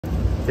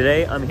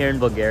Today I'm here in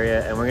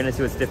Bulgaria and we're gonna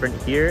see what's different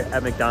here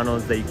at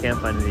McDonald's that you can't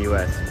find in the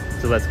US.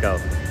 So let's go.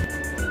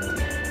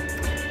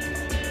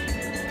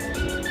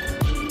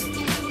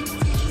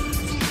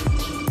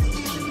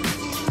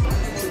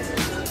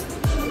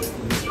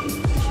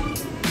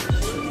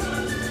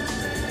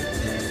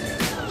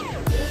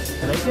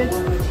 Can I get?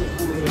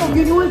 Oh,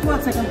 give me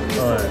 1 second, please.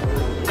 All right.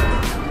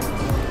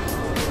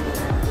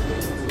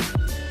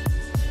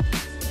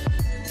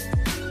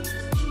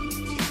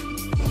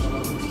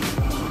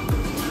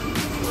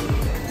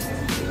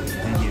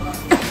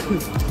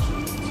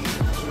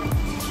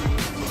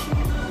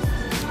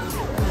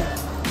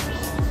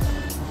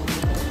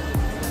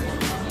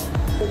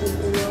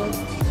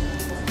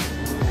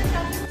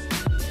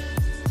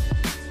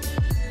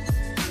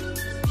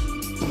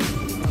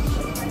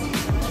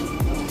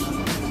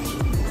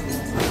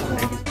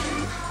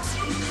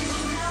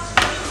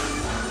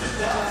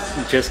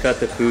 Just got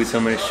the food, so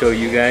I'm going to show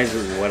you guys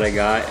what I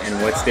got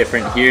and what's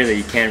different here that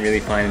you can't really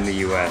find in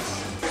the US.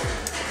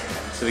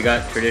 So we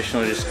got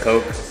traditional just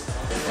Coke.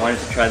 I wanted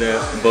to try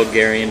the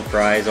Bulgarian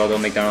fries, although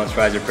McDonald's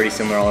fries are pretty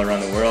similar all around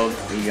the world.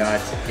 We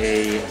got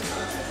a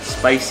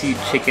spicy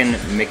chicken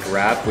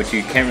McWrap, which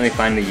you can't really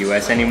find in the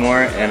US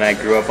anymore, and I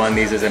grew up on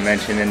these as I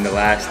mentioned in the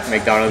last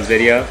McDonald's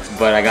video,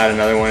 but I got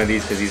another one of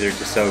these because these are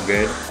just so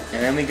good.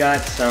 And then we got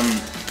some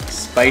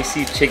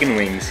spicy chicken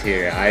wings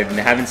here. I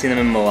haven't seen them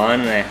in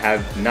Milan and I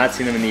have not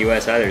seen them in the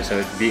US either, so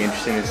it'd be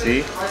interesting to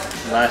see.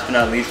 Last but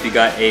not least, we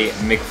got a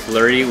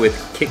McFlurry with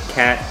Kit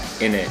Kat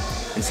in it.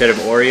 Instead of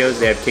Oreos,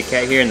 they have Kit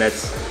Kat here, and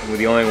that's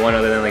the only one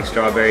other than like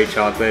strawberry,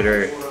 chocolate,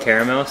 or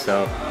caramel,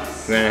 so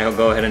we're gonna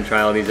go ahead and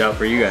try all these out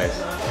for you guys.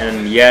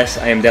 And yes,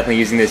 I am definitely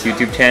using this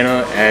YouTube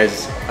channel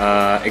as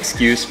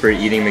excuse for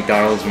eating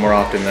McDonald's more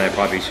often than I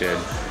probably should.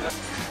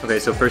 Okay,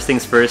 so first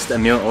things first, a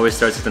meal always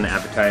starts with an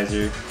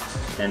appetizer.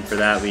 And for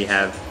that we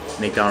have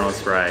McDonald's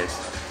fries.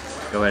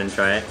 Go ahead and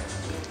try it.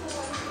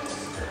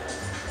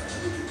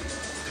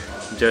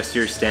 Just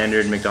your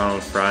standard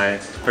McDonald's fry.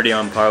 Pretty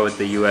on par with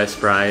the US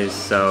fries,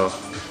 so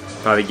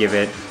probably give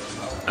it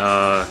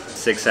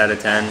 6 out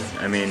of 10.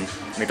 I mean,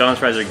 McDonald's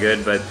fries are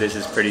good, but this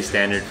is pretty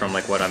standard from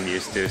like what I'm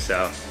used to,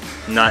 so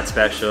not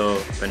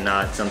special, but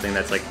not something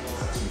that's like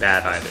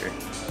bad either.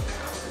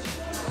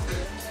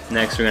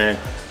 Next we're gonna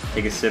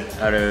take a sip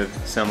out of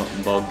some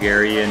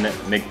Bulgarian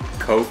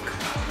McCoke.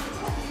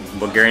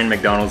 Bulgarian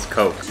McDonald's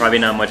Coke. Probably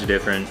not much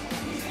different,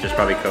 just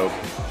probably Coke.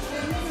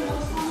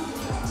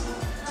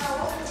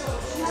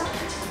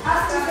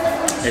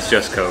 It's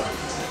just Coke.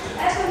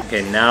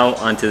 Okay, now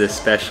onto the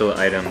special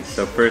items.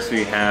 So first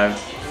we have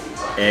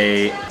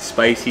a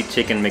spicy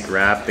chicken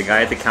McWrap. The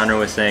guy at the counter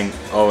was saying,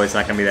 oh, it's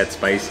not gonna be that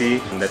spicy,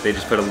 and that they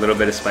just put a little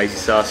bit of spicy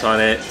sauce on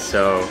it.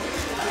 So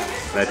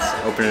let's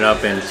open it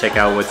up and check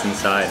out what's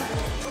inside.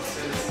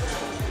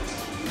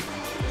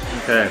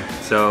 Okay,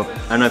 so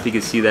I don't know if you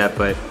can see that,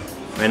 but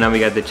right now we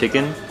got the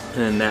chicken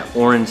and that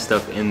orange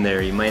stuff in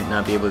there. You might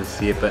not be able to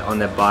see it, but on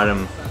the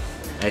bottom,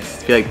 I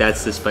feel like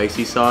that's the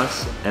spicy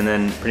sauce. And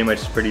then pretty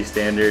much pretty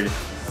standard.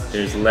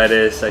 There's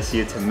lettuce, I see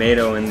a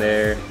tomato in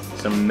there,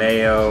 some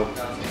mayo.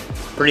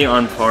 Pretty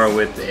on par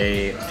with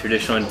a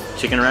traditional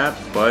chicken wrap,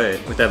 but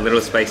with that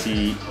little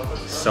spicy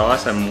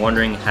sauce, I'm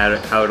wondering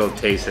how it'll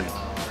taste and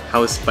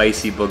how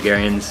spicy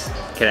Bulgarians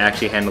can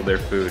actually handle their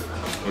food.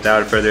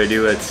 Without further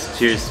ado, let's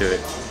cheers to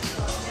it.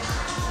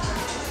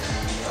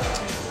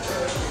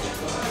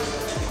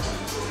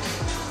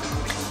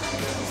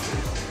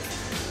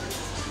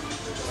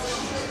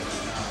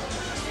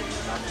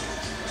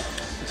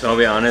 So I'll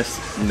be honest,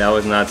 that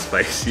was not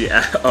spicy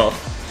at all.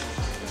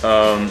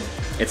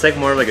 It's like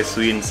more of like a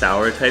sweet and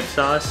sour type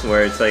sauce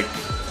where it's like,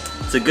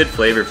 it's a good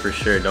flavor for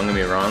sure, don't get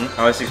me wrong.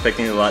 I was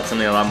expecting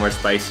something a lot more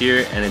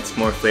spicier, and it's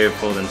more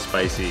flavorful than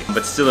spicy.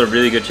 But still a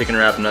really good chicken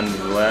wrap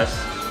nonetheless.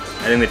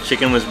 I think the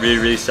chicken was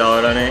really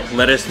solid on it.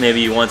 Lettuce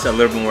maybe wants a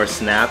little bit more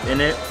snap in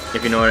it,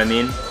 if you know what I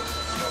mean.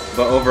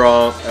 But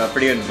overall, a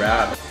pretty good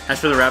wrap. As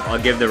for the wrap, I'll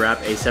give the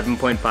wrap a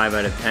 7.5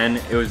 out of 10.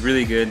 It was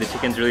really good. The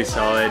chicken's really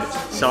solid.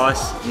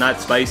 Sauce,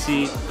 not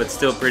spicy, but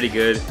still pretty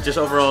good. Just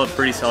overall, a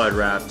pretty solid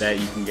wrap that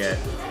you can get.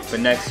 But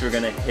next, we're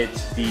gonna hit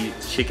the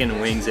chicken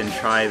wings and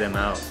try them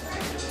out.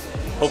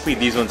 Hopefully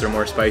these ones are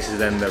more spicy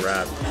than the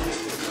wrap.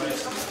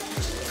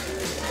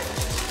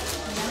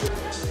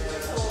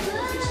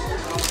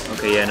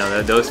 Okay, yeah,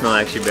 no, those smell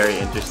actually very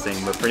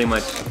interesting, but pretty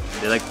much,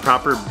 they're like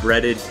proper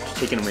breaded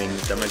chicken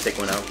wings. I'm gonna take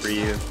one out for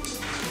you.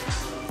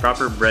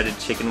 Proper breaded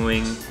chicken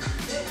wing.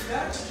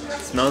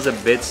 Smells a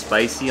bit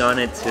spicy on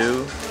it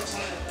too.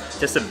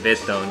 Just a bit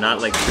though,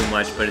 not like too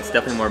much, but it's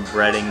definitely more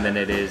breading than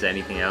it is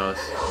anything else.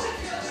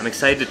 I'm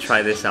excited to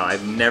try this out.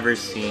 I've never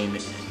seen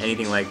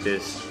anything like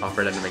this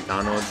offered at a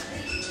McDonald's.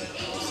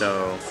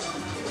 So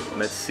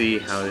let's see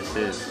how this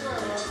is.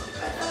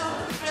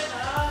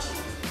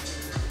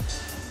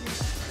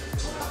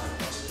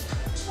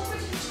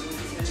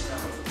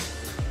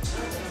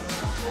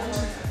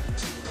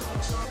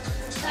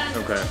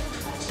 Okay.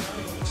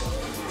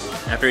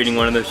 After eating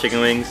one of those chicken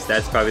wings,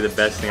 that's probably the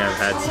best thing I've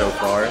had so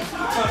far.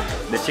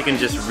 The chicken's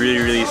just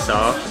really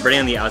soft. The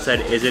breading on the outside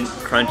isn't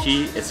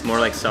crunchy. It's more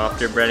like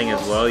softer breading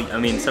as well. I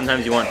mean,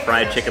 sometimes you want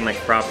fried chicken like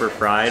proper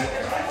fried,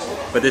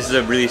 but this is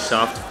a really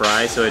soft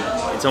fry, so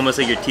it's almost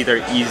like your teeth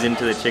are eased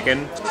into the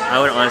chicken. I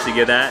would honestly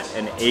give that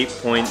an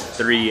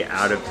 8.3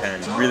 out of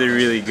 10.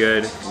 Really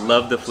good.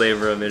 Love the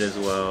flavor of it as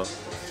well.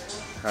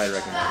 Highly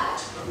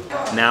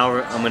recommend. Now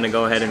I'm gonna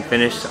go ahead and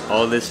finish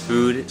all this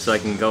food so I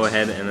can go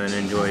ahead and then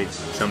enjoy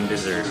some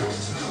dessert.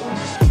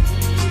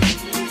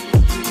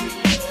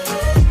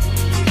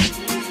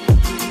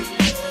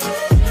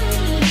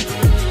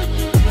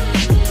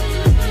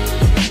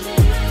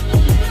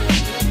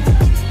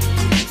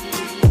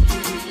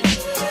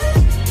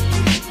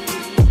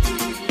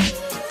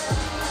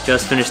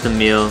 Just finished the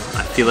meal.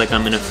 I feel like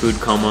I'm in a food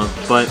coma,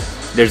 but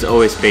there's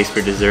always space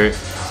for dessert.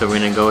 So we're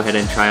gonna go ahead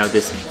and try out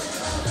this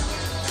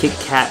Kit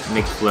Kat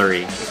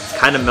McFlurry. It's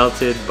kind of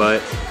melted, but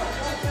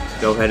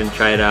go ahead and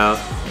try it out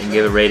and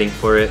give a rating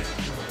for it.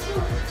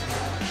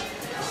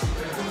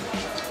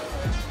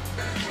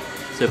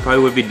 So it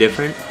probably would be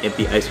different if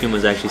the ice cream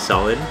was actually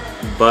solid,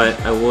 but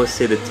I will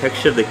say the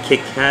texture of the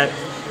Kit Kat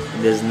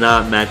does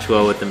not match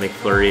well with the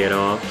McFlurry at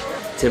all.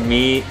 To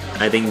me,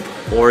 I think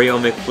Oreo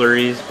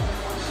McFlurries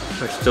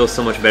are still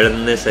so much better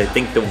than this. I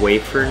think the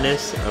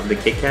waferness of the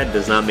Kit Kat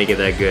does not make it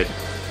that good.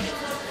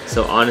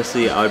 So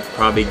honestly, I would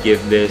probably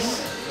give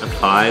this a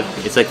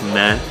 5. It's like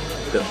meh.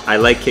 I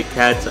like Kit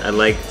Kats, I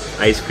like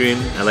ice cream,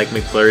 I like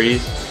McFlurries,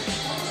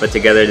 but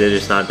together they're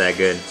just not that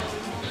good.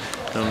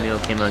 The meal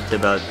came out to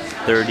about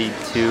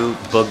 32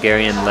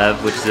 Bulgarian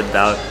lev, which is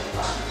about,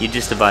 you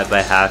just divide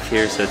by half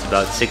here, so it's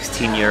about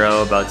 16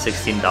 euro, about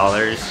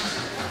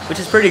 $16, which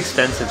is pretty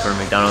expensive for a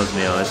McDonald's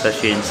meal,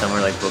 especially in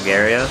somewhere like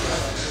Bulgaria,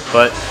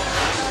 but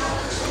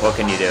what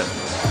can you do?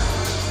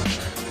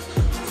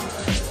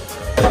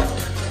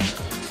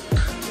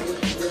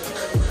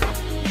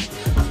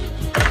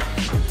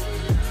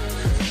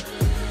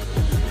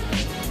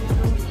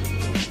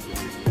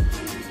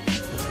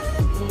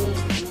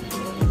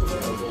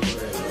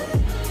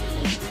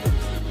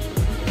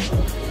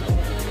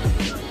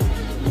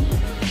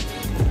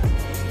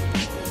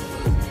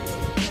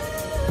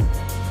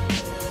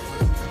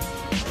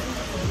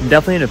 I'm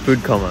definitely in a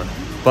food coma,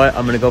 but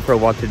I'm gonna go for a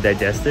walk to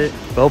digest it.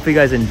 But hope you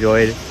guys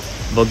enjoyed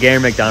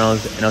Bulgarian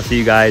McDonald's, and I'll see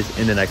you guys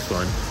in the next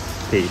one.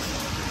 Peace.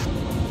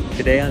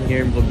 Today I'm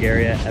here in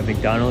Bulgaria at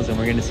McDonald's, and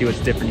we're gonna see what's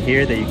different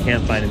here that you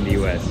can't find in the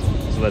US.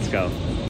 So let's go.